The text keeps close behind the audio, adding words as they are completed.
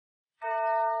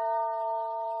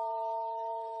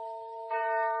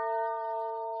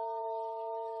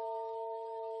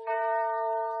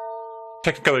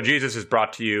Technicolor Jesus is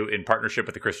brought to you in partnership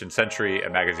with the Christian Century, a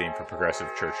magazine for progressive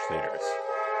church leaders.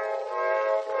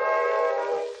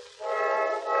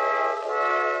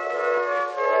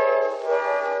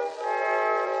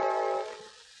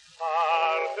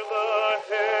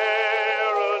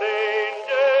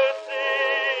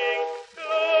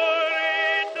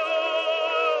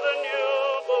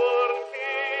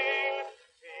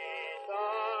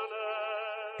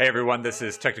 Hey everyone, this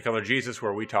is Technicolor Jesus,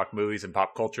 where we talk movies and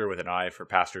pop culture with an eye for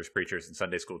pastors, preachers, and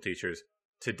Sunday school teachers.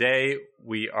 Today,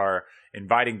 we are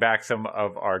inviting back some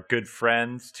of our good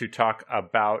friends to talk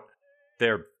about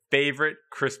their favorite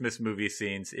Christmas movie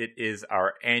scenes. It is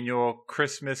our annual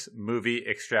Christmas movie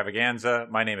extravaganza.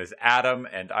 My name is Adam,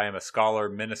 and I am a scholar,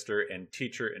 minister, and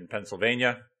teacher in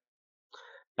Pennsylvania.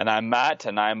 And I'm Matt,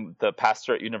 and I'm the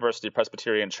pastor at University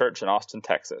Presbyterian Church in Austin,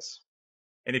 Texas.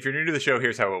 And if you're new to the show,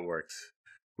 here's how it works.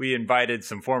 We invited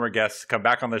some former guests to come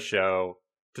back on the show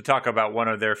to talk about one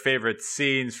of their favorite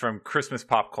scenes from Christmas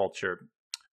pop culture.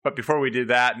 But before we do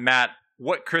that, Matt,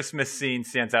 what Christmas scene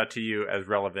stands out to you as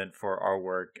relevant for our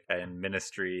work and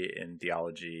ministry in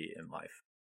theology and life?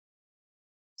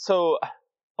 So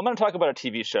I'm going to talk about a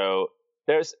TV show.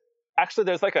 There's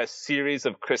like a series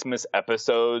of Christmas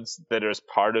episodes that is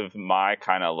part of my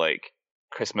kind of like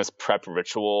Christmas prep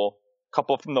ritual.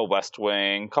 Couple from The West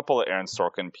Wing, couple of Aaron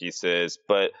Sorkin pieces,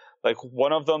 but like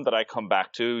one of them that I come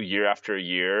back to year after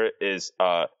year is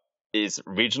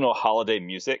Regional Holiday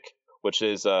Music, which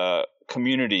is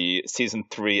Community season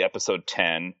 3 episode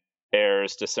 10,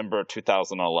 airs December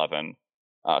 2011.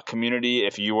 Community,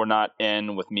 if you were not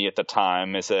in with me at the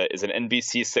time, is an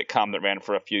NBC sitcom that ran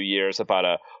for a few years about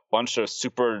a bunch of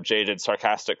super jaded,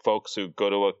 sarcastic folks who go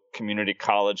to a community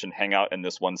college and hang out in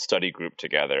this one study group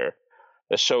together.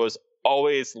 The show is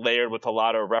always layered with a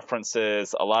lot of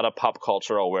references, a lot of pop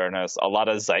culture awareness, a lot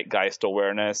of zeitgeist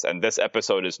awareness, and this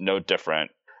episode is no different.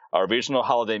 Our Regional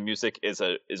Holiday Music is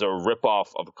a ripoff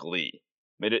of Glee.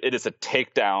 It is a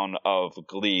takedown of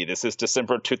Glee. This is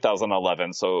December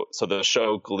 2011, so the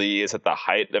show Glee is at the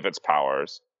height of its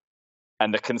powers.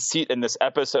 And the conceit in this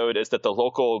episode is that the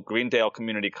local Greendale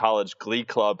Community College Glee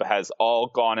Club has all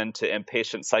gone into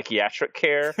inpatient psychiatric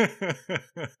care.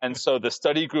 And so the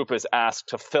study group is asked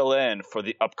to fill in for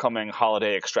the upcoming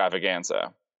holiday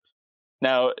extravaganza.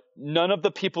 Now, none of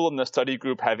the people in the study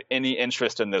group have any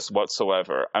interest in this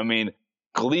whatsoever. I mean,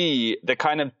 Glee, the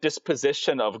kind of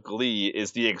disposition of Glee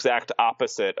is the exact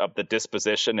opposite of the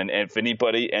disposition of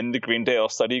anybody in the Greendale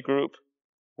study group,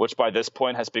 which by this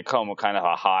point has become kind of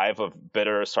a hive of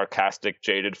bitter, sarcastic,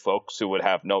 jaded folks who would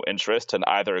have no interest in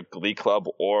either a Glee Club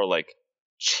or like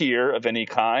cheer of any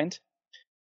kind.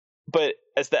 But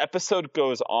as the episode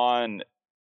goes on,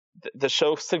 the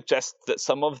show suggests that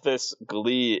some of this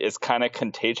Glee is kind of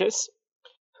contagious.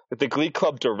 The Glee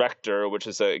Club director, which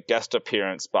is a guest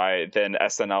appearance by then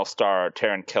SNL star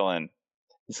Taran Killam,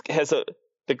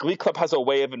 the Glee Club has a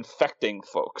way of infecting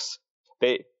folks.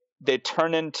 They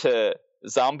turn into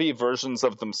zombie versions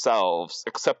of themselves,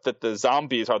 except that the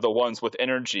zombies are the ones with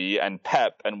energy and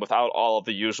pep and without all of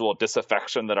the usual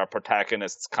disaffection that our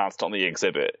protagonists constantly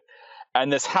exhibit.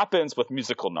 And this happens with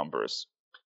musical numbers.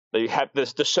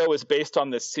 The show is based on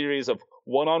this series of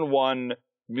one-on-one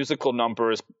musical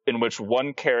numbers in which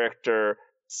one character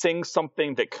sings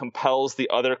something that compels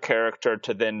the other character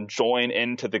to then join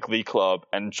into the Glee Club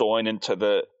and join into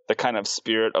the kind of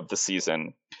spirit of the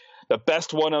season. The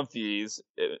best one of these,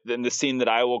 in the scene that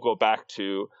I will go back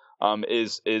to,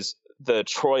 is the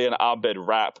Troy and Abed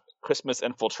rap, Christmas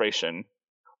Infiltration,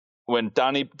 when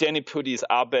Danny Pudi's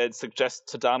Abed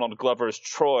suggests to Donald Glover's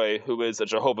Troy, who is a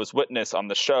Jehovah's Witness on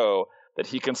the show, that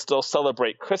he can still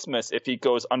celebrate Christmas if he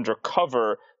goes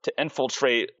undercover to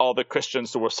infiltrate all the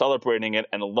Christians who are celebrating it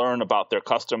and learn about their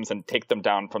customs and take them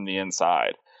down from the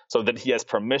inside, so that he has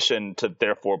permission to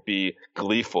therefore be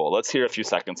gleeful. Let's hear a few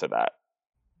seconds of that.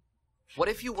 What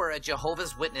if you were a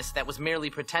Jehovah's Witness that was merely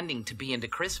pretending to be into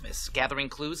Christmas, gathering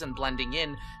clues and blending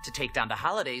in to take down the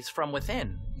holidays from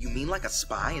within? You mean like a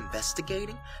spy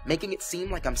investigating? Making it seem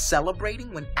like I'm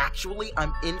celebrating when actually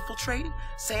I'm infiltrating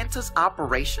Santa's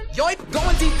operation? Yoip!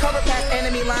 Going deep, cover past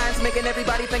enemy lines, making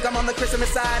everybody think I'm on the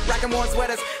Christmas side. Rocking warm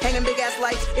sweaters, hanging big ass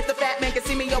lights. If the fat man can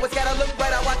see me, yo, it's gotta look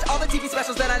right. I watch all the TV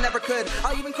specials that I never could.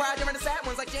 I'll even cry during the sad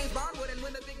ones like James Bond would, and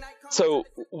when the big night comes. So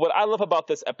what I love about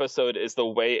this episode is the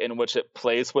way in which it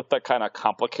plays with the kind of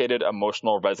complicated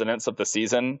emotional resonance of the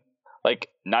season. Like,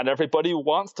 not everybody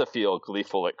wants to feel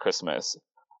gleeful at Christmas.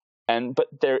 But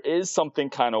there is something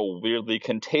kind of weirdly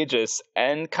contagious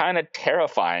and kind of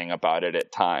terrifying about it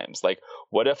at times. Like,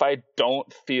 what if I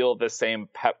don't feel the same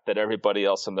pep that everybody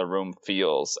else in the room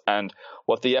feels? And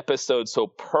what the episode so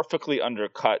perfectly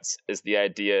undercuts is the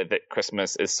idea that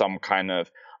Christmas is some kind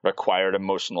of required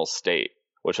emotional state,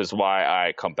 which is why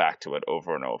I come back to it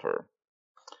over and over.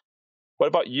 What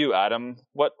about you, Adam?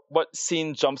 What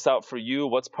scene jumps out for you?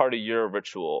 What's part of your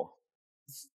ritual?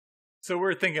 So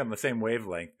we're thinking on the same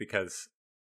wavelength, because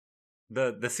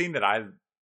the scene that I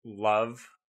love,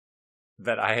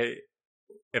 that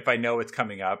if I know it's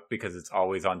coming up because it's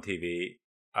always on TV,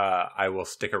 I will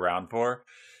stick around for,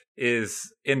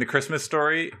 is in The Christmas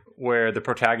Story, where the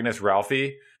protagonist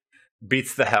Ralphie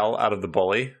beats the hell out of the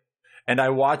bully. And I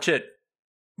watch it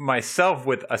myself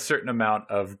with a certain amount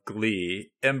of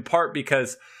glee, in part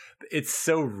because it's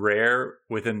so rare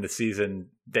within the season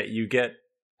that you get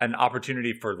an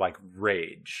opportunity for like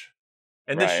rage.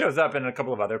 And this shows up in a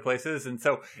couple of other places. And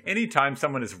so anytime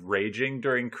someone is raging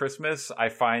during Christmas, I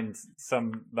find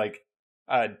some like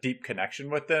deep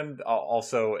connection with them.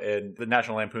 Also in the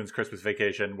National Lampoon's Christmas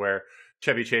Vacation, where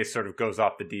Chevy Chase sort of goes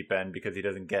off the deep end because he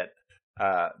doesn't get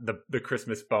the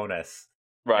Christmas bonus.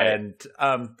 Right.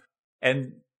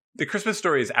 And The Christmas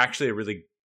Story is actually a really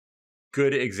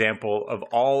good example of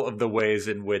all of the ways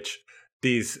in which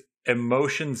these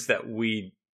emotions that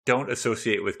we don't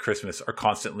associate with Christmas are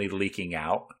constantly leaking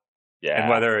out. Yeah. And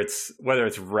whether it's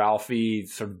Ralphie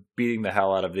sort of beating the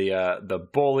hell out of the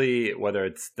bully, whether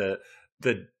it's the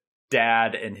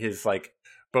dad and his like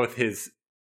both his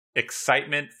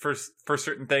excitement for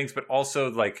certain things, but also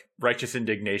like righteous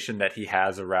indignation that he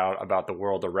has about the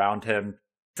world around him.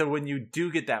 So when you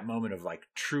do get that moment of like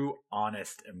true,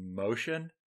 honest emotion,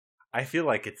 I feel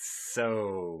like it's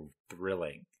so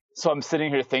thrilling. So I'm sitting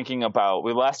here thinking about,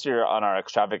 last year on our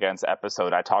extravaganza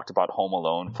episode, I talked about Home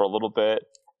Alone for a little bit,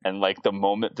 and like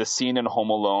the scene in Home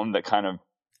Alone that kind of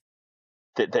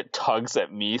that tugs at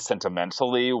me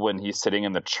sentimentally when he's sitting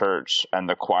in the church and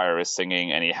the choir is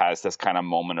singing and he has this kind of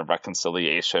moment of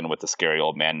reconciliation with the scary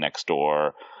old man next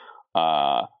door,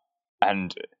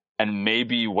 and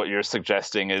maybe what you're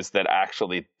suggesting is that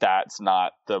actually that's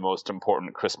not the most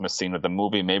important Christmas scene of the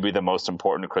movie. Maybe the most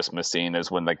important Christmas scene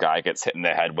is when the guy gets hit in the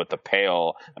head with the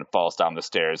pail and falls down the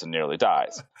stairs and nearly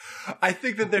dies. I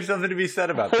think that there's something to be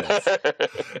said about this.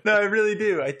 No, I really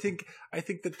do. I think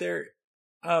that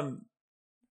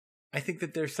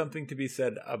there's something to be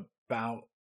said about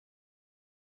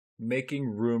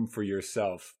making room for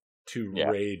yourself to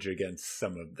rage against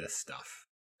some of this stuff.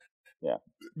 Yeah.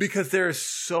 Because there's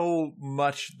so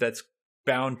much that's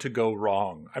bound to go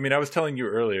wrong. I mean, I was telling you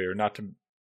earlier, not to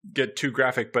get too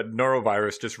graphic, but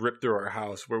norovirus just ripped through our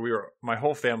house where my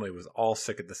whole family was all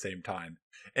sick at the same time.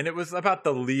 And it was about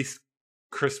the least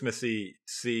Christmassy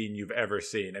scene you've ever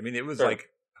seen. I mean, it was like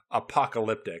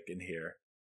apocalyptic in here.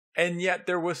 And yet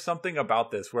there was something about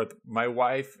this where my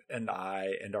wife and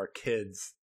I and our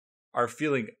kids are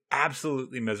feeling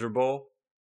absolutely miserable,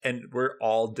 and we're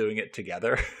all doing it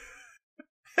together.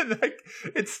 And like,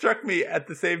 it struck me at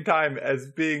the same time as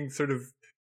being sort of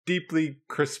deeply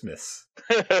Christmas.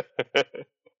 I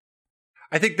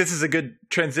think this is a good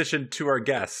transition to our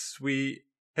guests. We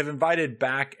have invited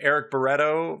back Eric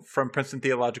Barreto from Princeton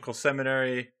Theological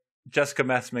Seminary, Jessica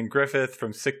Messman Griffith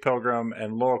from Sick Pilgrim,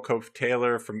 and Laurel Cove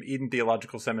Taylor from Eden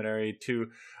Theological Seminary to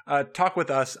talk with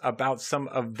us about some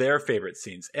of their favorite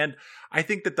scenes. And I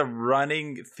think that the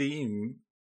running theme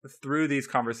through these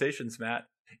conversations, Matt,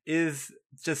 is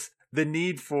just the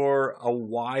need for a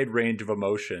wide range of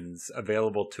emotions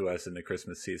available to us in the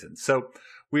Christmas season. So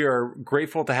we are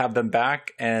grateful to have them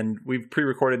back, and we've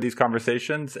pre-recorded these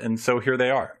conversations, and so here they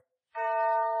are.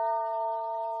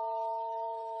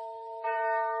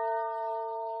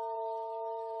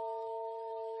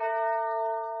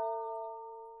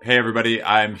 Hey, everybody.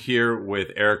 I'm here with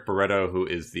Eric Barreto, who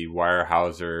is the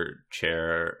Weyerhaeuser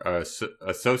Chair,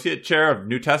 Associate Chair of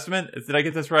New Testament. Did I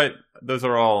get this right? Those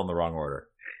are all in the wrong order.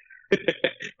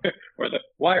 Or the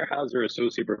Weyerhaeuser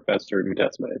Associate Professor of New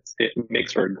Testament. It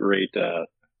makes for a great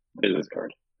business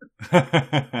card.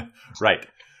 Right.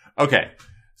 Okay.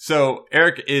 So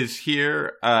Eric is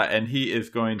here, and he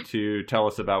is going to tell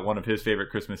us about one of his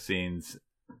favorite Christmas scenes.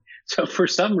 So for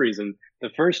some reason, the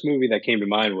first movie that came to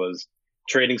mind was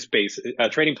Trading Places.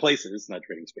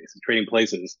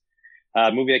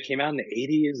 A movie that came out in the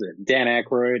 80s. Dan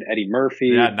Aykroyd, Eddie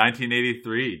Murphy. Yeah,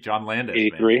 1983. John Landis.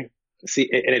 83. Man. See,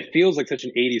 and it feels like such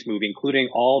an 80s movie, including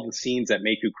all the scenes that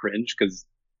make you cringe because,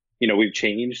 we've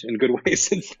changed in good ways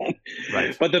since then.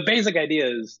 Right. But the basic idea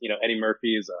is, Eddie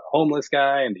Murphy is a homeless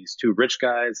guy and these two rich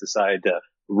guys decide to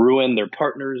ruin their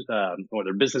partners or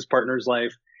their business partner's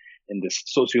life. in this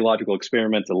sociological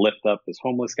experiment to lift up this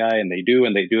homeless guy, and they do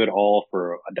it all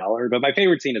for $1. But my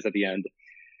favorite scene is at the end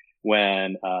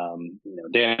when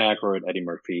Dan Aykroyd, Eddie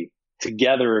Murphy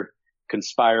together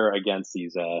conspire against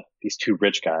these two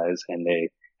rich guys, and they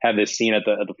have this scene at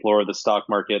the floor of the stock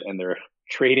market, and they're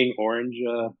trading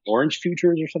orange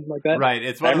futures or something like that. Right.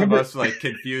 It's one of the most like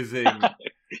confusing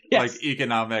yes. like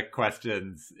economic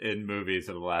questions in movies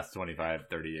of the last 25,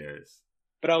 30 years.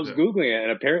 But I was Googling it,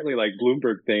 and apparently like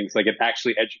Bloomberg thinks like it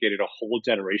actually educated a whole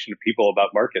generation of people about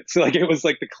markets. Like it was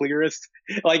like the clearest,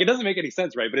 like it doesn't make any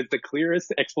sense, right? But it's the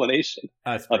clearest explanation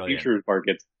of futures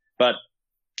markets. But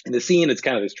in the scene, it's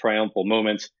kind of this triumphal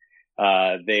moment.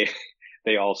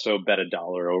 They also bet $1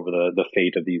 over the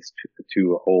fate of these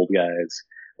two old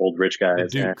rich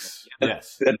guys. The Dukes.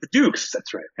 Yes. The Dukes,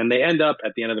 that's right. And they end up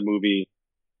at the end of the movie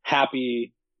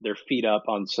happy, their feet up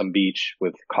on some beach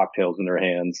with cocktails in their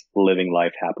hands, living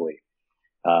life happily.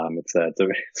 It's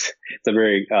a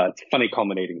very funny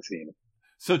culminating scene.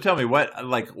 So tell me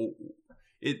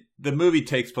the movie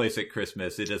takes place at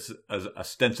Christmas. It is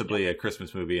ostensibly a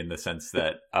Christmas movie in the sense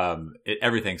that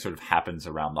everything sort of happens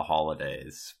around the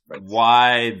holidays. Right.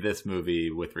 Why this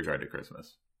movie with regard to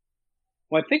Christmas?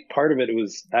 Well, I think part of it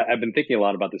was, I've been thinking a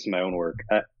lot about this in my own work.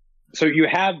 So you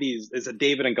have it's a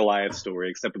David and Goliath story,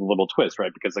 except with a little twist,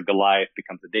 right? Because a Goliath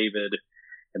becomes a David,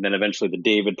 and then eventually the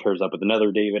David pairs up with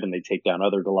another David, and they take down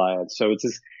other Goliaths. So it's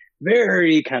this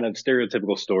very kind of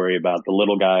stereotypical story about the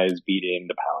little guys beating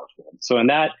the powerful. So, and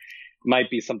that might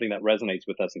be something that resonates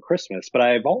with us in Christmas. But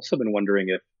I've also been wondering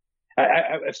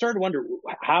I've started to wonder,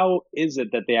 how is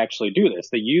it that they actually do this?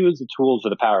 They use the tools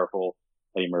of the powerful.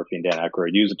 Eddie Murphy and Dan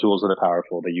Aykroyd use the tools of the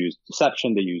powerful. They use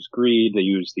deception. They use greed. They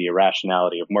use the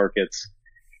irrationality of markets.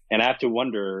 And I have to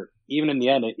wonder, even in the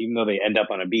end, even though they end up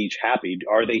on a beach happy,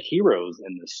 are they heroes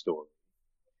in this story?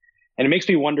 And it makes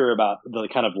me wonder about the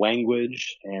kind of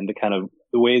language and the kind of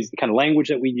language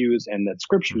that we use and that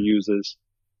Scripture uses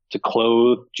to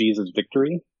clothe Jesus'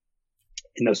 victory.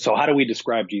 So how do we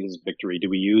describe Jesus' victory? Do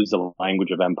we use the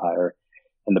language of empire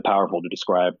and the powerful to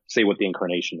describe, say, what the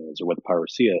incarnation is or what the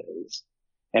parousia is?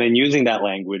 And in using that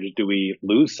language, do we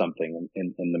lose something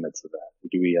in the midst of that?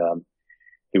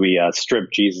 Do we strip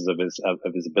Jesus of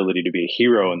his ability to be a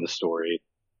hero in the story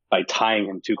by tying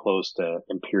him too close to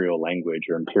imperial language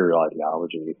or imperial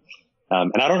ideology?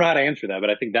 And I don't know how to answer that, but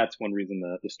I think that's one reason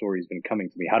the story's been coming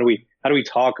to me. How do we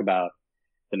talk about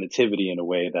the nativity in a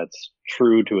way that's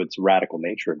true to its radical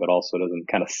nature, but also doesn't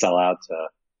kind of sell out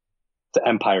to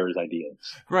empire's ideas?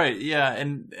 Right. Yeah.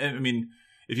 And I mean,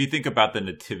 if you think about the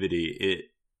nativity,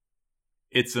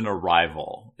 it's an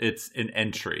arrival. It's an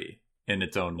entry in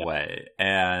its own way.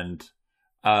 And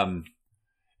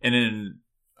in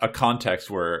a context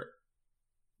where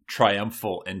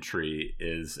triumphal entry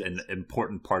is an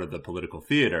important part of the political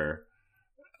theater,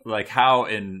 like how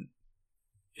in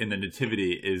the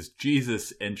nativity is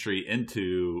Jesus' entry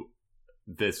into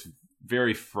this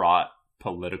very fraught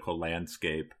political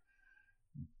landscape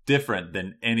different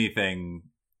than anything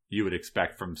you would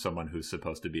expect from someone who's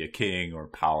supposed to be a king or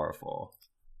powerful.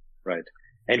 Right.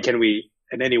 And can we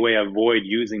in any way avoid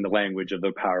using the language of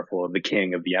the powerful, of the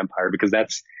king, of the empire? Because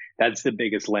that's the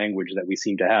biggest language that we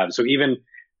seem to have. So even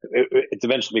it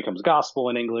eventually becomes gospel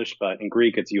in English, but in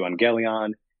Greek it's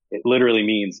euangelion. It literally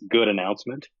means good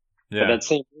announcement. Yeah. But that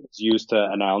same word is used to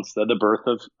announce the birth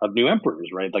of new emperors,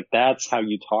 right? Like that's how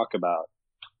you talk about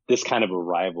this kind of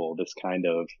arrival, this kind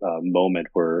of moment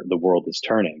where the world is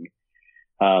turning.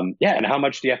 And how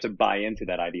much do you have to buy into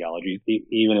that ideology,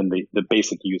 even in the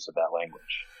basic use of that language?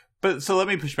 But so let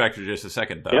me push back for just a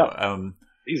second, though. Yeah,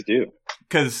 please do.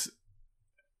 Because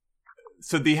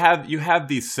you have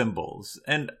these symbols,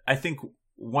 and I think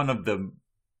one of the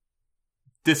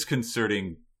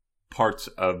disconcerting parts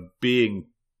of being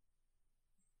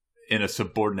in a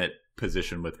subordinate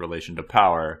position with relation to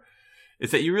power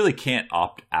is that you really can't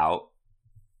opt out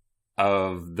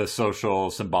of the social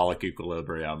symbolic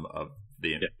equilibrium of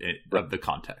the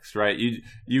context, right?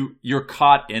 You're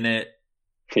caught in it.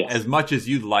 Yes. As much as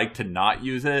you'd like to not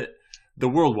use it, the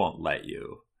world won't let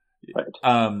you.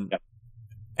 Right.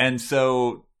 And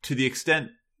so to the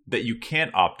extent that you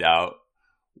can't opt out,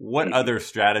 what other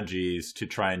strategies to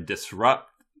try and disrupt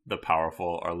the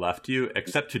powerful are left to you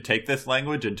except to take this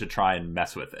language and to try and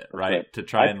mess with it, right? To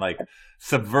try and like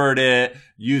subvert it,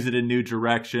 use it in new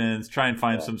directions, try and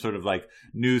find some sort of like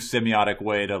new semiotic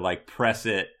way to like press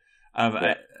it.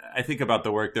 I think about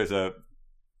the work. There's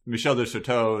Michel de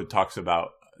Certeau talks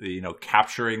about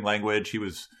capturing language. He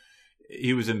was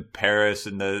in Paris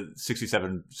in the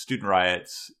 '67 student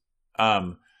riots,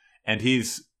 and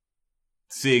he's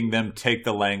seeing them take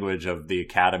the language of the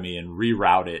Academy and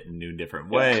reroute it in new different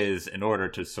ways in order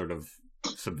to sort of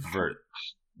subvert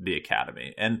the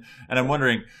Academy. And I'm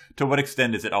wondering, to what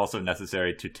extent is it also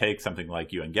necessary to take something like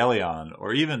Evangelion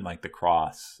or even like the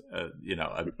cross,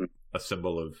 a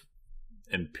symbol of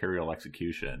imperial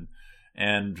execution,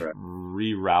 and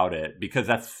reroute it, because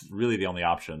that's really the only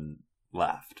option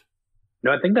left.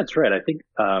 No, I think that's right. I think,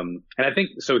 and I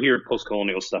think so here,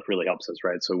 post-colonial stuff really helps us,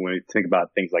 right? So when we think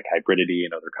about things like hybridity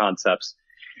and other concepts,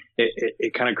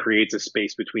 it kind of creates a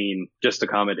space between just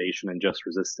accommodation and just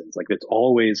resistance. Like it's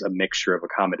always a mixture of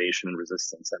accommodation and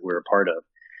resistance that we're a part of.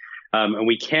 And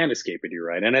we can't escape it, you're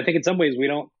right. And I think in some ways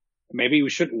maybe we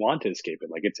shouldn't want to escape it.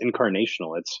 Like it's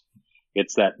incarnational.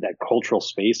 It's that cultural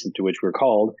space into which we're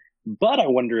called. But I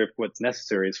wonder if what's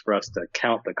necessary is for us to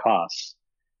count the costs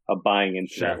of buying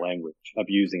into that language, of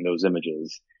using those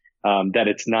images, that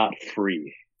it's not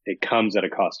free. It comes at a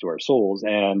cost to our souls.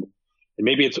 And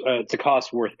maybe it's a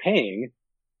cost worth paying,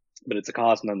 but it's a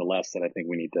cost nonetheless that I think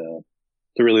we need to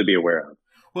really be aware of.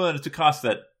 Well, and it's a cost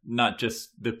that not just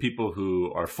the people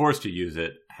who are forced to use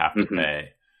it have to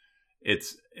pay.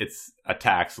 It's a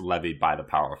tax levied by the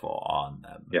powerful on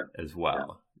them as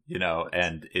well.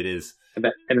 And it is, and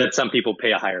that some people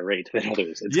pay a higher rate than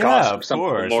others. It's of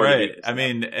course, right? I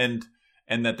mean, and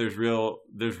that there's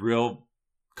real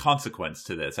consequence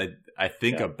to this. I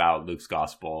think about Luke's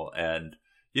gospel, and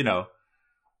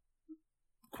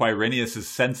Quirinius's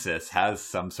census has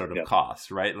some sort of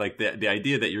cost, right? Like the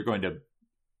idea that you're going to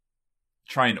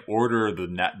try and order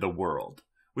the world,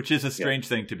 which is a strange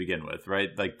thing to begin with, right?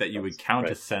 Like that you would count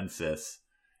a census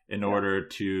in order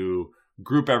to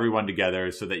group everyone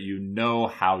together so that you know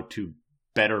how to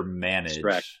better manage,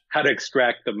 how to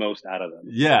extract the most out of them.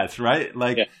 Yes, right?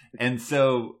 And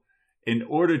so in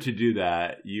order to do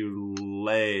that, you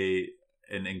lay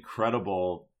an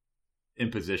incredible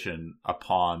imposition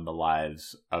upon the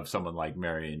lives of someone like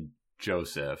Mary and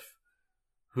Joseph,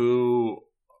 who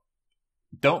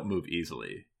don't move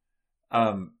easily,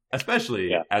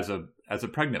 especially as a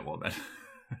pregnant woman.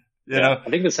 you know, I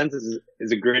think the census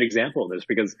is a great example of this,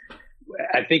 because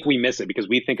I think we miss it because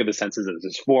we think of the census as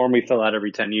this form we fill out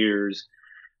every 10 years.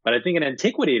 But I think in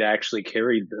antiquity, it actually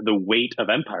carried the weight of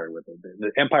empire with it.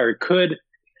 The empire could,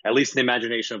 at least in the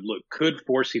imagination of Luke, could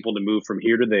force people to move from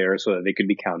here to there so that they could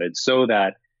be counted, so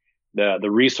that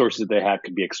the resources they had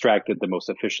could be extracted the most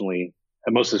efficiently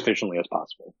as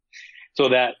possible. So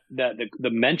that the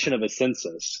mention of a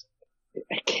census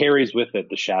carries with it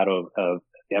the shadow of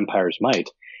the empire's might.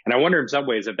 And I wonder in some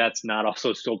ways if that's not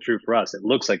also still true for us. It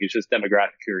looks like it's just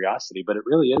demographic curiosity, but it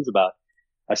really is about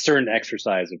a certain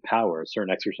exercise of power, a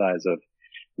certain exercise of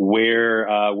where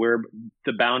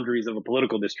the boundaries of a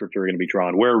political district are going to be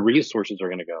drawn, where resources are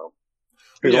going to go.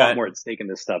 There's a lot more at stake in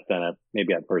this stuff than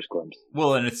maybe at first glimpse.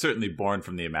 Well, and it's certainly born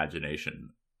from the imagination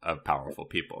of powerful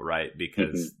people, right?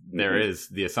 Because there is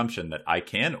the assumption that I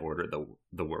can order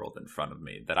the world in front of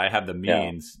me, that I have the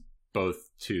means both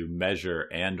to measure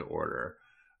and order.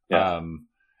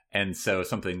 And so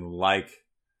something like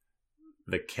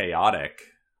the chaotic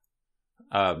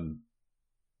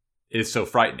is so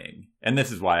frightening. And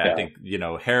this is why I think,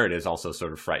 Herod is also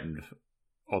sort of frightened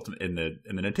in the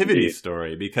nativity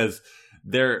story, because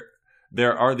there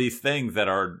are these things that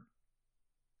are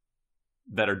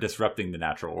disrupting the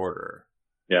natural order.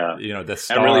 The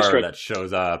star that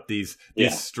shows up, these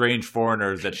strange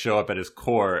foreigners that show up at his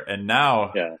court, and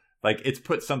now it's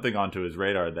put something onto his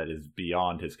radar that is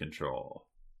beyond his control.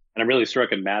 And I'm really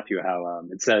struck in Matthew how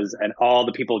it says, and all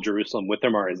the people of Jerusalem with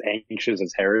him are as anxious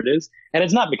as Herod is. And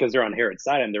it's not because they're on Herod's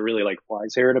side and they're really like, why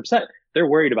is Herod upset? They're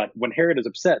worried about when Herod is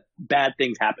upset, bad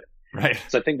things happen. Right.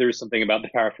 So I think there's something about the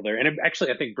powerful there. And it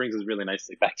actually, I think, brings us really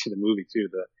nicely back to the movie too.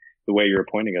 The way you're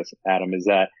pointing us, Adam, is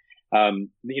that,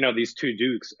 these two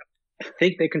dukes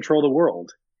think they control the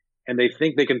world, and they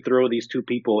think they can throw these two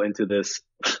people into this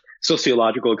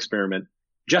sociological experiment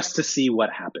just to see what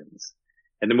happens.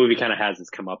 And the movie kind of has this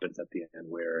comeuppance at the end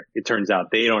where it turns out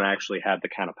they don't actually have the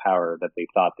kind of power that they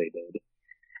thought they did.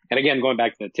 And again, going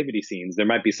back to nativity scenes, there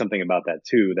might be something about that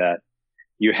too, that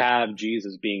you have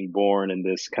Jesus being born in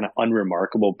this kind of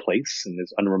unremarkable place, in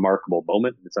this unremarkable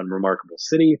moment, this unremarkable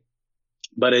city.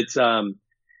 But it's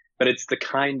the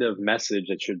kind of message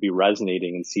that should be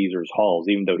resonating in Caesar's halls,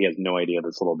 even though he has no idea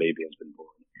this little baby has been born.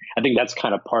 I think that's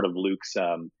kind of part of Luke's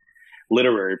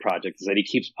literary project, is that he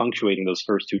keeps punctuating those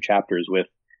first two chapters with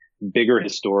bigger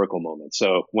historical moments.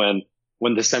 So when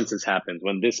the census happens,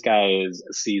 when this guy is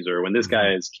Caesar, when this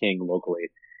guy is king locally,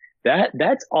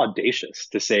 that's audacious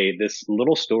to say this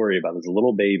little story about this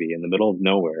little baby in the middle of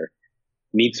nowhere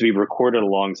needs to be recorded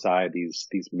alongside these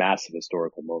massive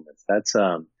historical moments.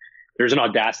 there's an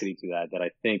audacity to that I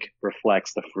think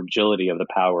reflects the fragility of the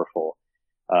powerful,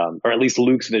 or at least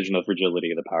Luke's vision of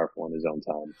fragility of the powerful in his own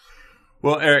time.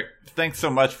 Well, Eric, thanks so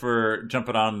much for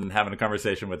jumping on and having a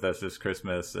conversation with us this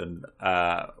Christmas, and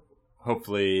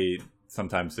hopefully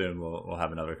sometime soon we'll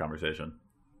have another conversation.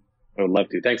 I would love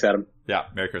to. Thanks, Adam. Yeah,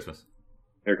 Merry Christmas.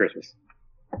 Merry Christmas.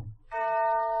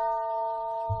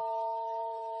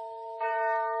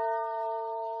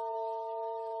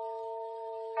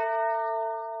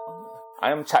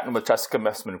 I am chatting with Jessica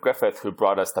Messman-Griffith, who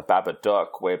brought us The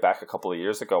Babadook way back a couple of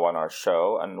years ago on our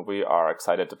show, and we are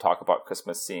excited to talk about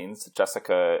Christmas scenes.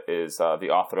 Jessica is the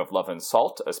author of Love and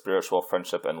Salt, A Spiritual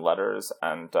Friendship and Letters,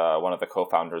 and one of the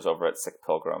co-founders over at Sick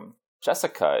Pilgrim.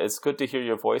 Jessica, it's good to hear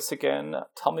your voice again.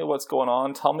 Tell me what's going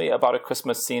on. Tell me about a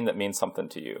Christmas scene that means something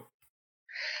to you.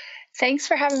 Thanks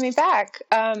for having me back.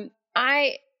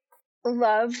 I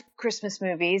love Christmas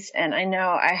movies, and I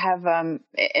know I have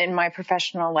in my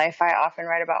professional life I often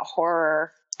write about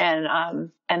horror and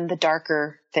the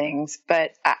darker things,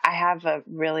 but I have a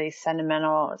really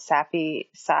sentimental, sappy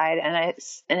side, and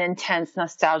it's an intense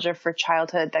nostalgia for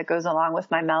childhood that goes along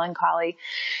with my melancholy.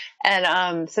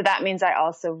 And so that means I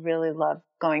also really love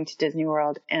going to Disney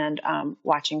World and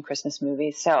watching Christmas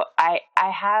movies. So I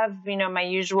have, my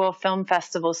usual film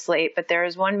festival slate, but there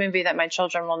is one movie that my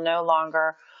children will no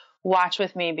longer watch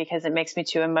with me because it makes me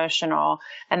too emotional.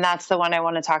 And that's the one I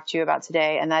want to talk to you about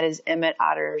today. And that is Emmett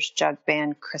Otter's Jug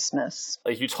Band Christmas.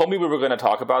 You told me we were going to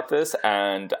talk about this,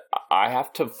 and I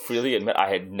have to freely admit I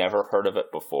had never heard of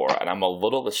it before, and I'm a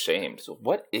little ashamed. So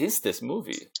what is this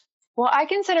movie? Well, I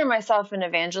consider myself an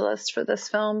evangelist for this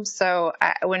film. So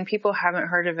when people haven't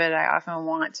heard of it, I often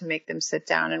want to make them sit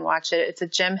down and watch it. It's a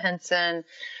Jim Henson,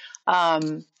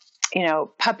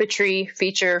 puppetry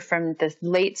feature from the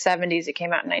late 70s. It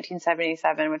came out in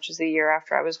 1977, which was the year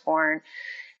after I was born.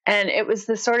 And it was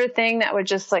the sort of thing that would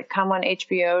just come on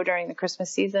HBO during the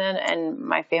Christmas season. And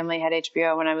my family had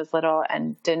HBO when I was little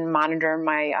and didn't monitor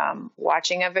my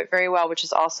watching of it very well, which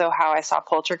is also how I saw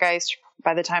Poltergeist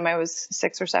by the time I was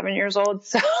 6 or 7 years old.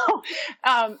 So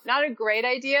not a great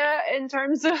idea in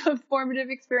terms of formative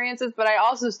experiences, but I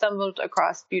also stumbled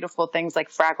across beautiful things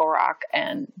like Fraggle Rock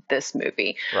and this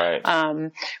movie,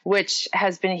 right? Which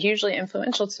has been hugely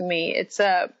influential to me. It's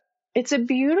a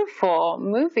beautiful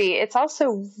movie. It's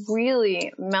also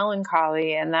really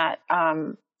melancholy in that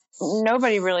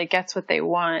nobody really gets what they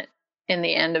want in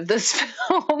the end of this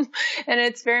film. And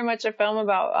it's very much a film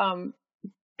about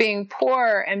being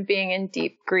poor and being in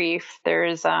deep grief.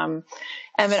 There's Emmett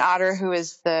Otter, who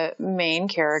is the main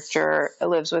character,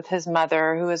 lives with his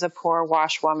mother, who is a poor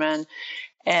washwoman.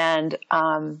 And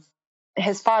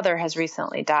his father has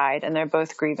recently died, and they're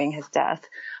both grieving his death.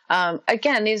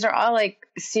 Again, these are all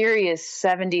serious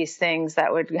 70s things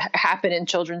that would happen in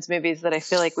children's movies that I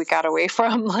feel like we got away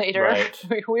from later.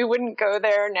 Right. We wouldn't go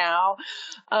there now.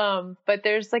 But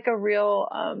there's a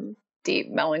real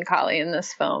deep melancholy in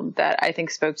this film that I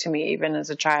think spoke to me even as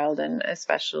a child and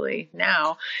especially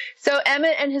now. So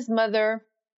Emmett and his mother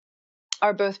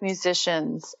are both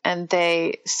musicians, and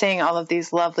they sing all of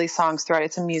these lovely songs throughout.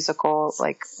 It's a musical,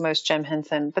 like most Jim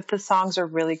Henson, but the songs are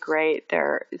really great.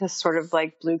 They're this sort of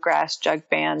bluegrass jug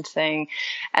band thing.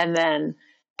 And then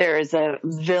there is a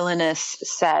villainous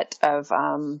set of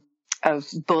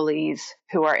bullies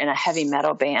who are in a heavy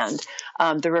metal band,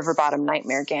 the River Bottom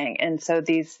Nightmare Gang. And so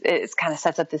it kind of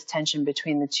sets up this tension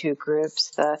between the two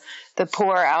groups, the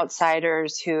poor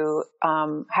outsiders who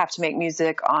have to make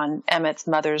music on Emmett's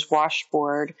mother's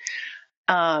washboard,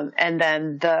 and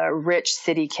then the rich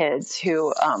city kids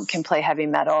who can play heavy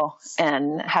metal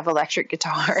and have electric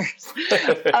guitars.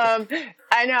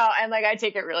 I know, and I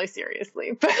take it really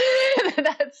seriously, but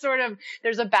that's sort of,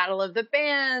 there's a battle of the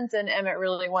bands, and Emmett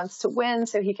really wants to win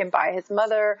so he can buy his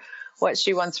mother what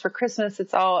she wants for Christmas.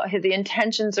 It's all, the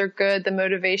intentions are good, the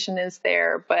motivation is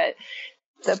there, but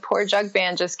the poor jug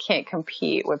band just can't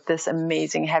compete with this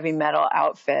amazing heavy metal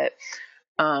outfit.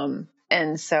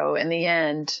 And so in the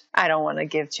end, I don't want to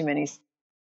give too many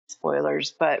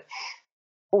spoilers, but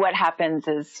what happens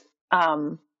is,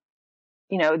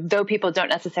 though people don't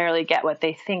necessarily get what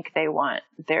they think they want,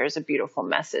 there's a beautiful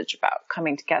message about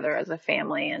coming together as a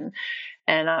family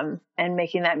and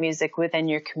making that music within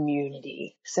your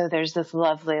community. So there's this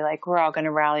lovely, we're all going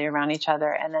to rally around each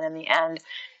other. And then in the end,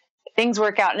 things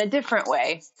work out in a different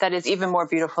way that is even more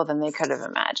beautiful than they could have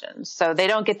imagined. So they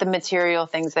don't get the material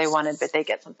things they wanted, but they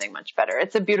get something much better.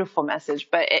 It's a beautiful message,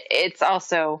 but it's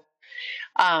also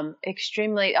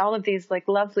extremely, all of these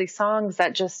lovely songs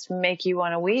that just make you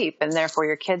want to weep, and therefore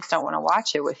your kids don't want to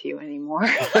watch it with you anymore.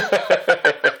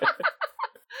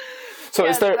 So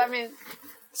yes,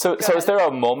 So is there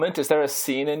a moment, is there a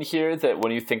scene in here that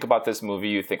when you think about this movie,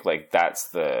 you think like that's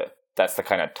the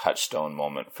kind of touchstone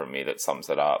moment for me that sums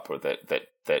it up, or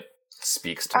that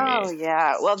speaks to me? Oh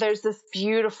yeah. Well, there's this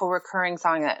beautiful recurring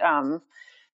song that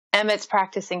Emmett's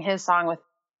practicing his song with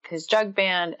his jug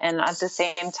band, and at the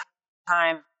same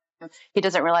time he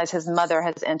doesn't realize his mother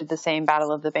has entered the same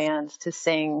battle of the bands to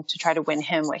sing, to try to win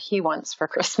him what he wants for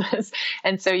Christmas.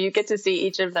 And so you get to see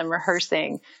each of them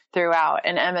rehearsing throughout.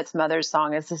 And Emmett's mother's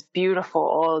song is this beautiful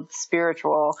old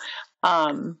spiritual.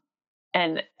 And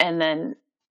then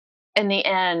in the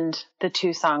end, the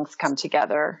two songs come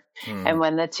together. And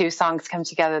when the two songs come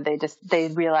together, they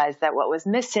realize that what was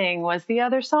missing was the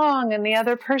other song and the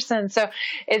other person. So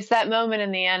it's that moment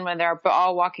in the end when they're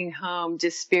all walking home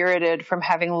dispirited from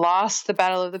having lost the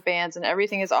battle of the bands, and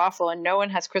everything is awful and no one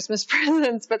has Christmas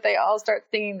presents, but they all start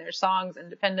singing their songs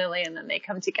independently, and then they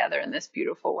come together in this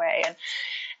beautiful way.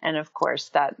 And of course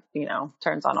that,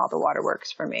 turns on all the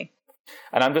waterworks for me.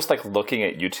 And I'm just like looking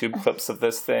at YouTube clips of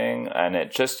this thing, and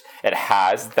it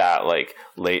has that like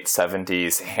late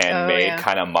 70s handmade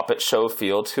kind of Muppet Show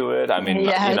feel to it. I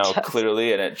mean,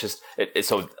 clearly, and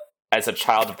so as a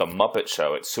child of the Muppet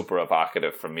Show, it's super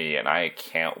evocative for me, and I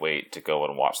can't wait to go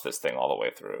and watch this thing all the way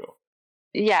through.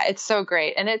 Yeah, it's so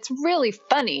great. And it's really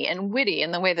funny and witty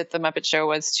in the way that the Muppet Show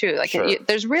was too. Like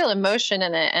there's real emotion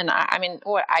in it. And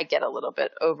I get a little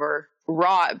bit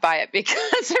overwrought by it because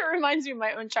it reminds me of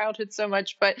my own childhood so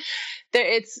much, but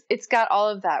it's got all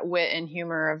of that wit and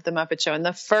humor of the Muppet Show. And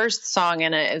the first song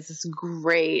in it is this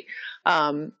great,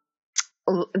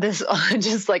 this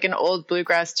just like an old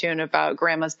bluegrass tune about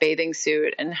grandma's bathing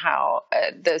suit, and how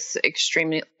this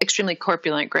extremely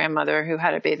corpulent grandmother who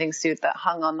had a bathing suit that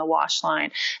hung on the wash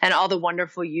line, and all the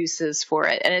wonderful uses for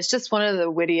it. And it's just one of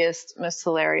the wittiest, most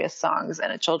hilarious songs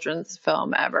in a children's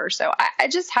film ever. So I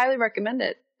just highly recommend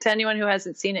it to anyone who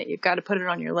hasn't seen it. You've got to put it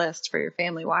on your list for your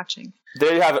family watching.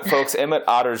 There you have it, folks. Emmett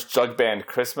Otter's Jug Band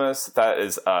Christmas. That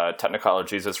is a Technicolor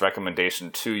Jesus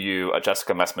recommendation to you, a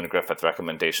Jessica Messman Griffith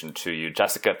recommendation to you.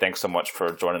 Jessica, thanks so much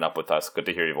for joining up with us. Good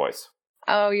to hear your voice.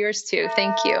 Oh, yours too.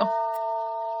 Thank you.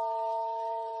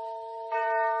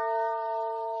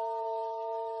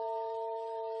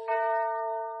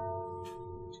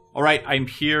 All right, I'm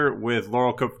here with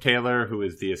Laurel Cope Taylor, who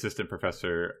is the assistant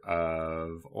professor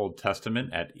of Old Testament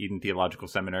at Eden Theological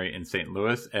Seminary in St.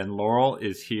 Louis. And Laurel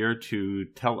is here to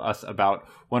tell us about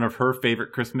one of her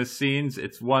favorite Christmas scenes.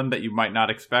 It's one that you might not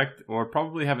expect or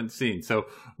probably haven't seen. So,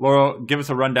 Laurel, give us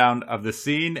a rundown of the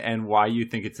scene and why you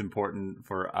think it's important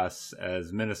for us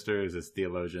as ministers, as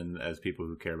theologians, as people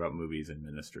who care about movies and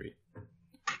ministry.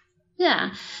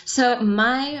 Yeah, so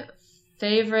my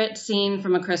favorite scene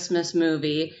from a Christmas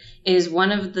movie is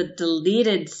one of the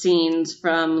deleted scenes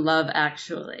from Love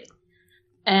Actually.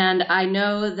 And I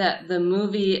know that the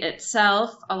movie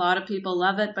itself, a lot of people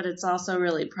love it, but it's also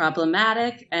really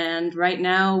problematic. And right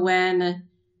now, when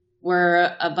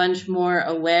we're a bunch more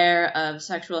aware of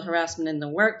sexual harassment in the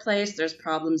workplace, there's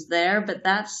problems there. But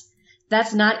that's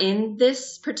not in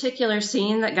this particular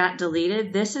scene that got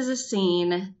deleted. This is a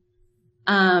scene.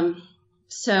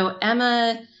 So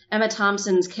Emma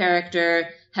Thompson's character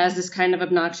has this kind of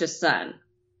obnoxious son.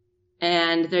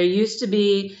 And there used to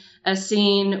be a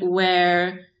scene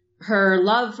where her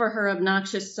love for her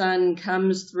obnoxious son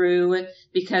comes through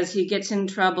because he gets in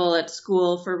trouble at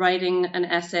school for writing an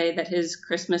essay that his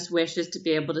Christmas wish is to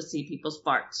be able to see people's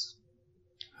farts.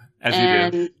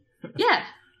 As you do.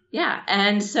 Yeah.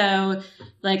 And so,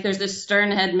 like, there's this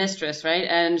stern headmistress, right?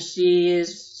 And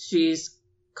she's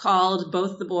called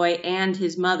both the boy and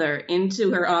his mother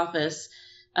into her office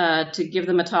to give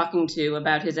them a talking to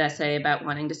about his essay about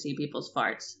wanting to see people's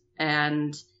farts.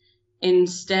 And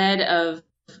instead of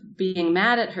being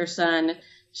mad at her son,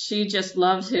 she just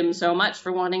loves him so much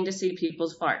for wanting to see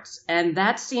people's farts. And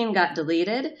that scene got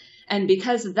deleted. And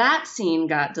because that scene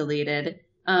got deleted,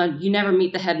 you never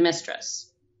meet the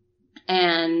headmistress.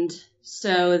 And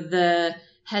so the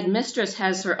headmistress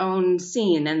has her own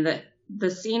scene, and the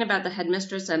scene about the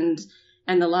headmistress and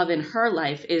the love in her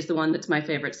life is the one that's my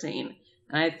favorite scene.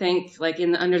 And I think, like,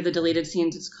 under the deleted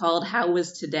scenes, it's called How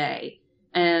Was Today?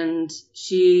 And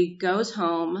she goes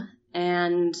home,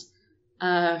 and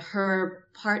her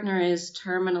partner is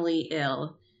terminally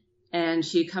ill. And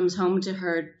she comes home to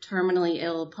her terminally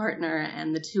ill partner,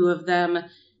 and the two of them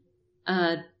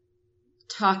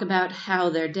talk about how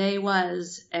their day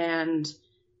was, and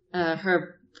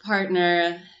her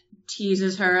partner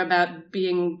teases her about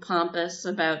being pompous,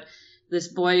 about this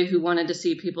boy who wanted to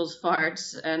see people's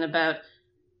farts, and about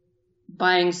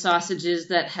buying sausages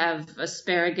that have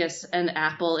asparagus and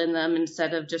apple in them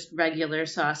instead of just regular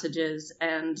sausages.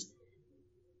 And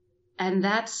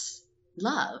that's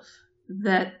love,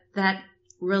 that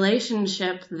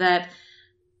relationship, that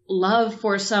love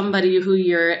for somebody who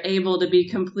you're able to be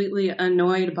completely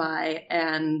annoyed by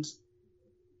and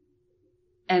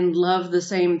love the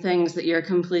same things that you're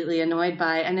completely annoyed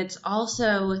by. And it's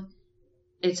also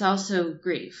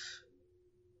grief.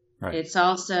 Right. It's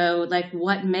also like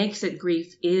what makes it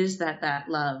grief is that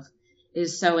love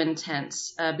is so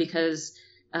intense, because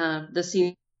the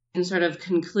scene sort of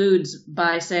concludes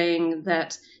by saying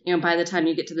that, you know, by the time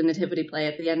you get to the nativity play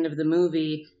at the end of the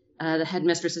movie, the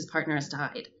headmistress's partner has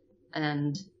died.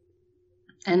 And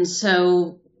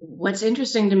so what's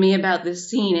interesting to me about this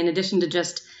scene, in addition to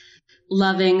just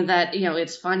loving that, you know,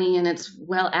 it's funny and it's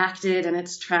well acted and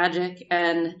it's tragic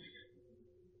and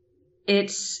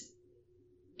it's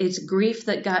grief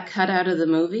that got cut out of the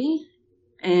movie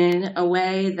in a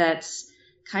way that's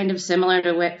kind of similar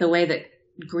to the way that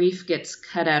grief gets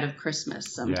cut out of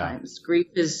Christmas sometimes. Yeah. Grief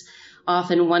is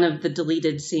often one of the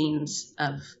deleted scenes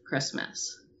of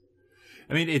Christmas.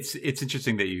 I mean, it's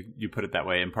interesting that you put it that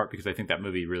way, in part because I think that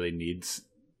movie really needs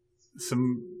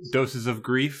some doses of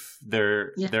grief.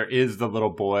 There is the little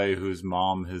boy whose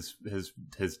mom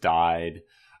has died,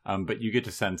 but you get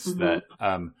to sense that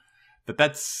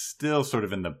that's still sort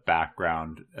of in the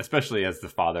background, especially as the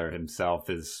father himself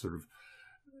is sort of,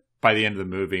 by the end of the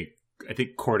movie, I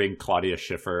think courting Claudia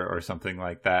Schiffer or something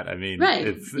like that. I mean, right.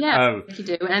 It's, you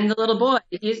do. And the little boy,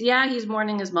 he's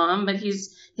mourning his mom, but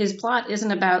his plot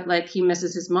isn't about like he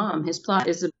misses his mom. His plot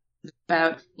is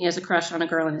about he has a crush on a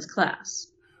girl in his class.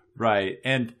 Right.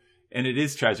 And it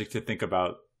is tragic to think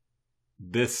about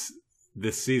this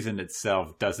season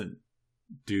itself doesn't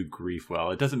do grief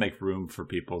well. It doesn't make room for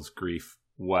people's grief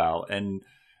well. And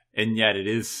yet it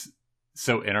is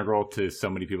so integral to so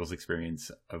many people's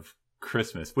experience of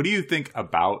Christmas. What do you think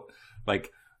about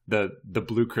like the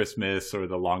Blue Christmas or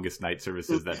the Longest Night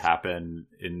services that happen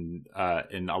in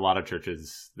a lot of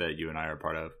churches that you and I are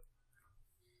part of?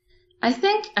 I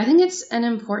think it's an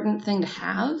important thing to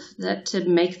have, that to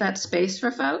make that space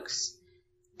for folks.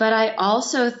 But I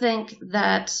also think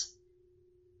that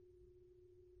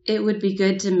it would be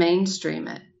good to mainstream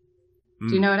it.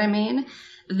 Do you know what I mean?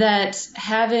 That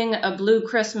having a Blue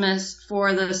Christmas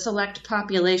for the select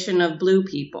population of blue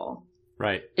people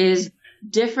right is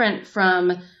different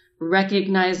from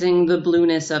recognizing the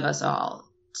blueness of us all,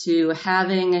 to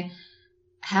having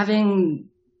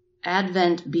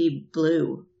Advent be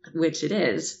blue, which it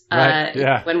is.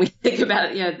 Right. When we think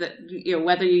about it,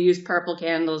 whether you use purple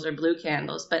candles or blue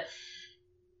candles, but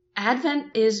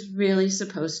Advent is really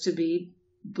supposed to be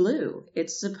blue.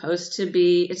 It's supposed to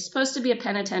be a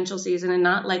penitential season, and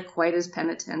not like quite as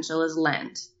penitential as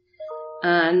Lent.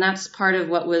 And that's part of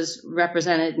what was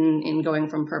represented in going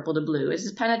from purple to blue.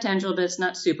 It's penitential, but it's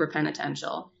not super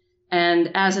penitential.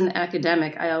 And as an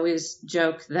academic, I always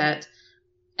joke that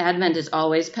Advent is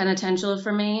always penitential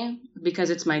for me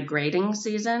because it's my grading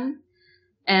season.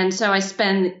 And so I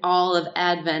spend all of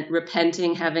Advent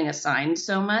repenting having assigned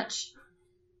so much.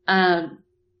 But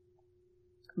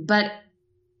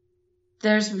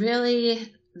there's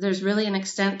really an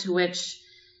extent to which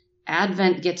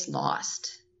Advent gets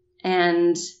lost.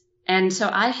 And so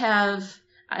I have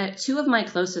two of my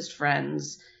closest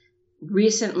friends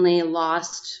recently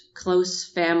lost close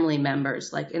family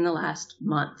members, like in the last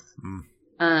month,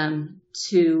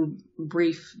 to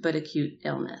brief but acute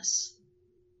illness.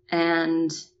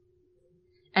 And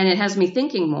it has me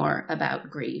thinking more about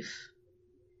grief.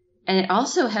 And it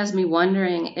also has me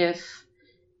wondering if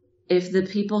the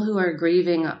people who are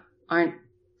grieving aren't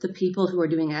the people who are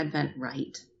doing Advent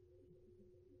right.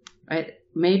 Right?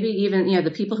 Maybe even, the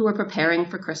people who are preparing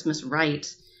for Christmas right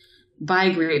by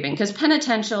grieving. Because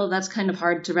penitential, that's kind of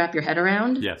hard to wrap your head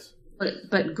around. Yes.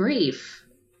 But grief,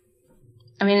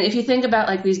 I mean, if you think about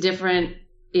like these different,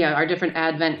 our different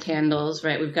Advent candles,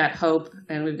 right? We've got hope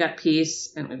and we've got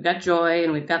peace and we've got joy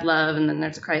and we've got love, and then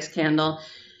there's a Christ candle.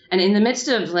 And in the midst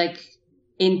of like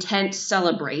intense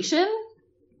celebration,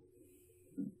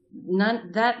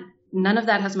 none of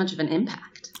that has much of an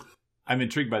impact. I'm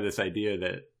intrigued by this idea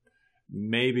that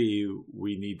maybe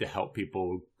we need to help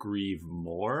people grieve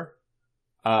more,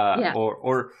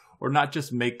 or not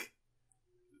just make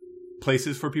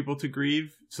places for people to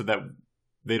grieve so that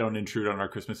they don't intrude on our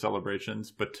Christmas celebrations,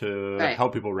 but to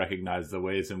help people recognize the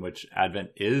ways in which Advent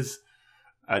is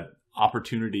an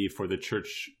opportunity for the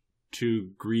church to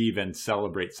grieve and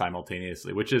celebrate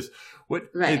simultaneously, which is what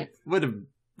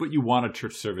you want a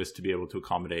church service to be able to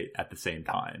accommodate at the same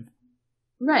time.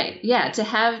 Right. Yeah. To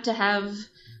have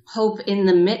hope in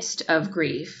the midst of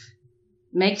grief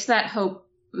makes that hope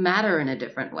matter in a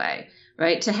different way.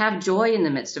 right? To have joy in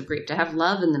the midst of grief, to have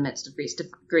love in the midst of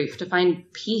grief, to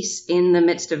find peace in the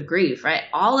midst of grief, right?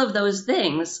 All of those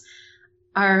things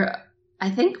are,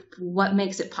 I think, what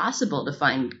makes it possible to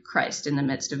find Christ in the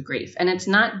midst of grief. And it's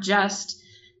not just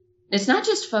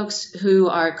folks who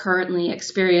are currently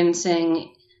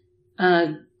experiencing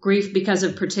grief because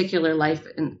of particular life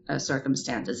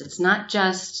circumstances. It's not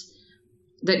just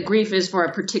that grief is for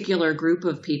a particular group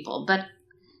of people, but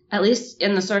at least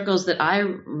in the circles that I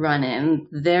run in,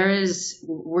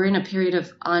 we're in a period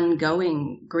of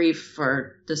ongoing grief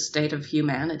for the state of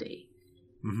humanity.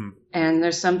 Mm-hmm. And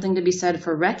there's something to be said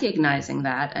for recognizing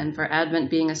that, and for Advent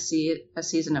being a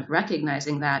season of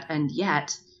recognizing that, and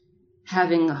yet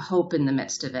having hope in the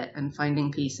midst of it and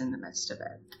finding peace in the midst of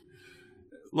it.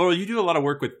 Laurel, you do a lot of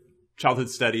work with childhood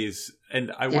studies,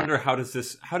 and I wonder how does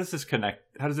this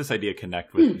idea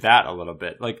connect with that a little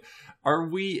bit? Like, are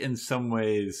we in some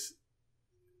ways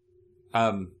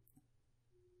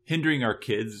hindering our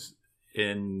kids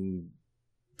in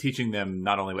teaching them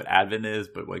not only what Advent is,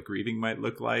 but what grieving might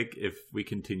look like if we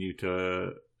continue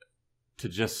to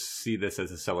just see this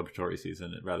as a celebratory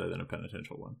season rather than a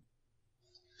penitential one?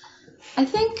 I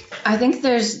think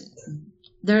there's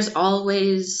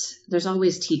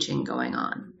always teaching going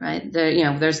on, right?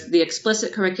 There's the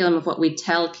explicit curriculum of what we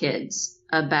tell kids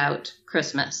about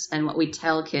Christmas and what we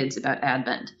tell kids about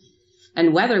Advent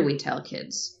and whether we tell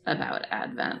kids about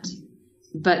Advent.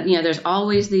 But, there's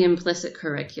always the implicit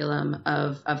curriculum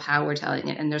of how we're telling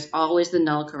it. And there's always the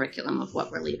null curriculum of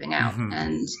what we're leaving out.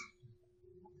 Mm-hmm.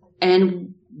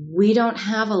 And we don't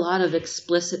have a lot of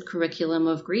explicit curriculum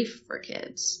of grief for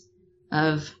kids,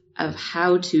 of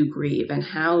how to grieve and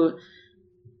how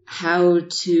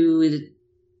to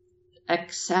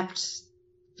accept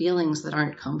feelings that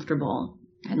aren't comfortable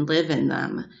and live in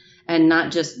them, and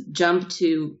not just jump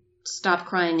to stop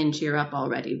crying and cheer up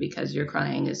already because your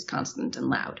crying is constant and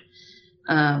loud.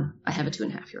 I have a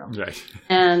 2.5-year-old. Right.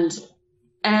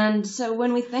 And so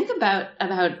when we think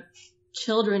about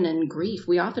children and grief,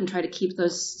 we often try to keep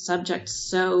those subjects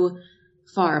so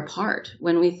far apart.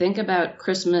 When we think about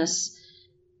Christmas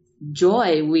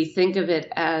joy, we think of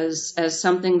it as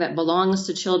something that belongs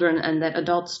to children and that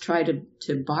adults try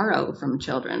to borrow from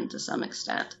children to some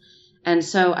extent. And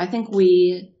so I think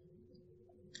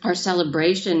our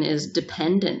celebration is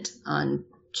dependent on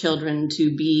children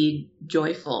to be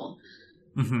joyful.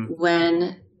 Mm-hmm.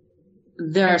 When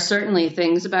there are certainly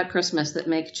things about Christmas that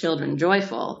make children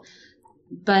joyful,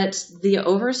 but the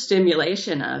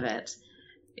overstimulation of it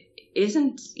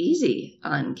isn't easy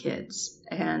on kids.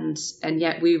 And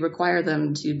yet we require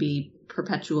them to be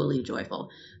perpetually joyful.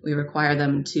 We require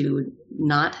them to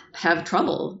not have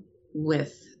trouble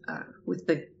with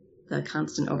the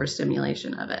constant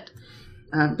overstimulation of it.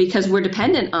 Because we're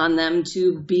dependent on them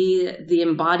to be the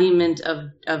embodiment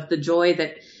of the joy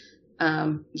that,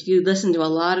 if you listen to a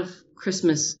lot of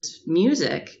Christmas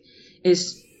music,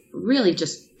 is really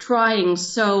just trying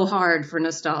so hard for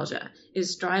nostalgia,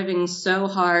 is striving so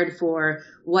hard for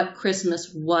what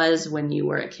Christmas was when you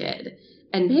were a kid.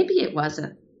 And maybe it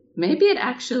wasn't. Maybe it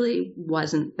actually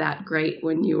wasn't that great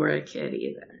when you were a kid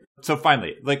either. So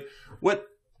finally, like, what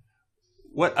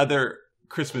other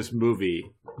Christmas movie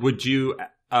would you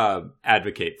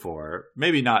advocate for?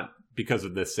 Maybe not because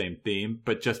of this same theme,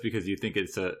 but just because you think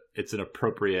it's an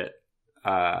appropriate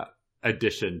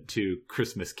addition to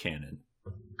Christmas canon.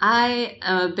 I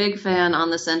am a big fan on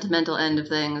the sentimental end of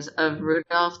things of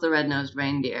Rudolph the Red-Nosed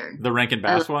Reindeer. The Rankin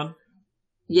Bass one?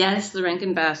 Yes, the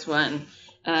Rankin Bass one.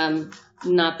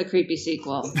 Not the creepy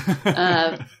sequel.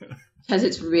 Because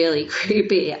it's really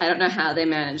creepy. I don't know how they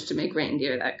managed to make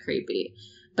reindeer that creepy.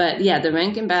 But yeah, the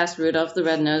Rankin Bass Rudolph the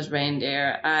Red-Nosed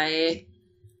Reindeer. I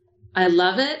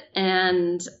love it,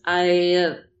 and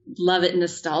I love it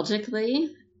nostalgically,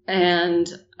 and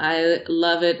I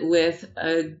love it with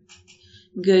a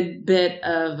good bit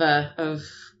of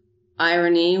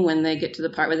irony when they get to the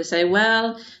part where they say,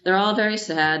 well, they're all very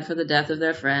sad for the death of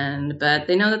their friend, but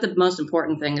they know that the most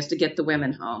important thing is to get the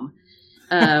women home,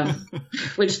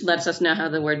 which lets us know how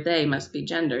the word they must be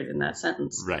gendered in that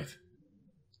sentence. Right.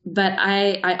 But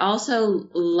I also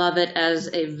love it as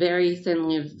a very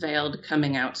thinly veiled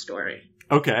coming out story.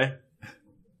 Okay.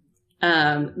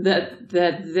 That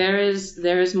there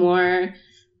is more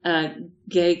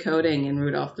gay coding in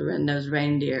Rudolph the Red-Nosed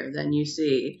Reindeer than you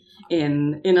see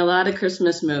in a lot of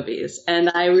Christmas movies, and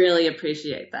I really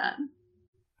appreciate that.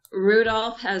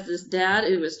 Rudolph has this dad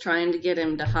who was trying to get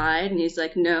him to hide, and he's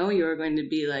like, no, you're going to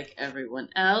be like everyone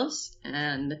else,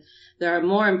 and there are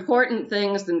more important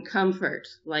things than comfort,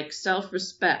 like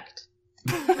self-respect.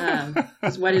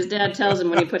 Is what his dad tells him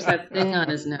when he puts that thing on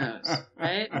his nose,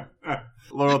 right?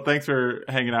 Laurel, thanks for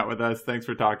hanging out with us. Thanks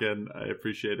for talking. I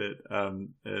appreciate it.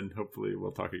 And hopefully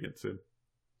we'll talk again soon.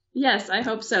 Yes, I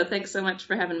hope so. Thanks so much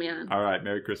for having me on. All right.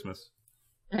 Merry Christmas.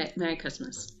 All right. Merry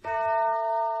Christmas.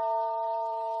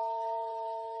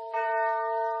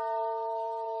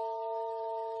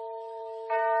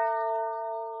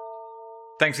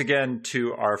 Thanks again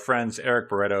to our friends Eric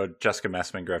Barreto, Jessica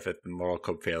Messman Griffith, and Laurel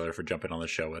Cope-Failer for jumping on the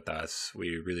show with us.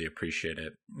 We really appreciate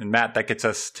it. And Matt, that gets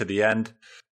us to the end.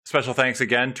 Special thanks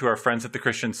again to our friends at the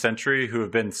Christian Century who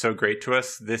have been so great to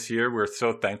us this year. We're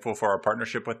so thankful for our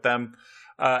partnership with them.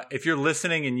 If you're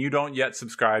listening and you don't yet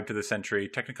subscribe to the Century,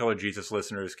 Technicolor Jesus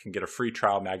listeners can get a free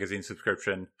trial magazine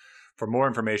subscription. For more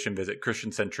information, visit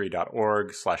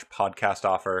christiancentury.org/podcast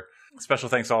offer. Special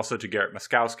thanks also to Garrett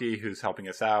Muskowski, who's helping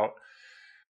us out.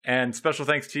 And special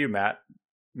thanks to you, Matt.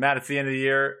 Matt, it's the end of the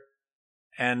year,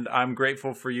 and I'm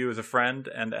grateful for you as a friend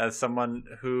and as someone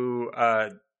who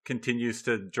continues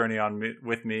to journey on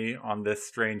with me on this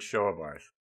strange show of ours.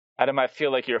 Adam, I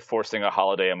feel like you're forcing a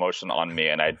holiday emotion on me,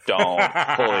 and I don't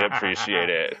fully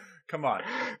appreciate it. Come on,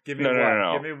 give me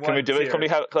no. Give me one. Can we do it?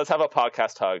 Let's have a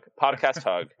podcast hug. Podcast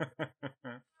hug.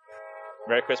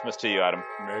 Merry Merry Christmas to you, Adam.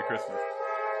 Merry Christmas.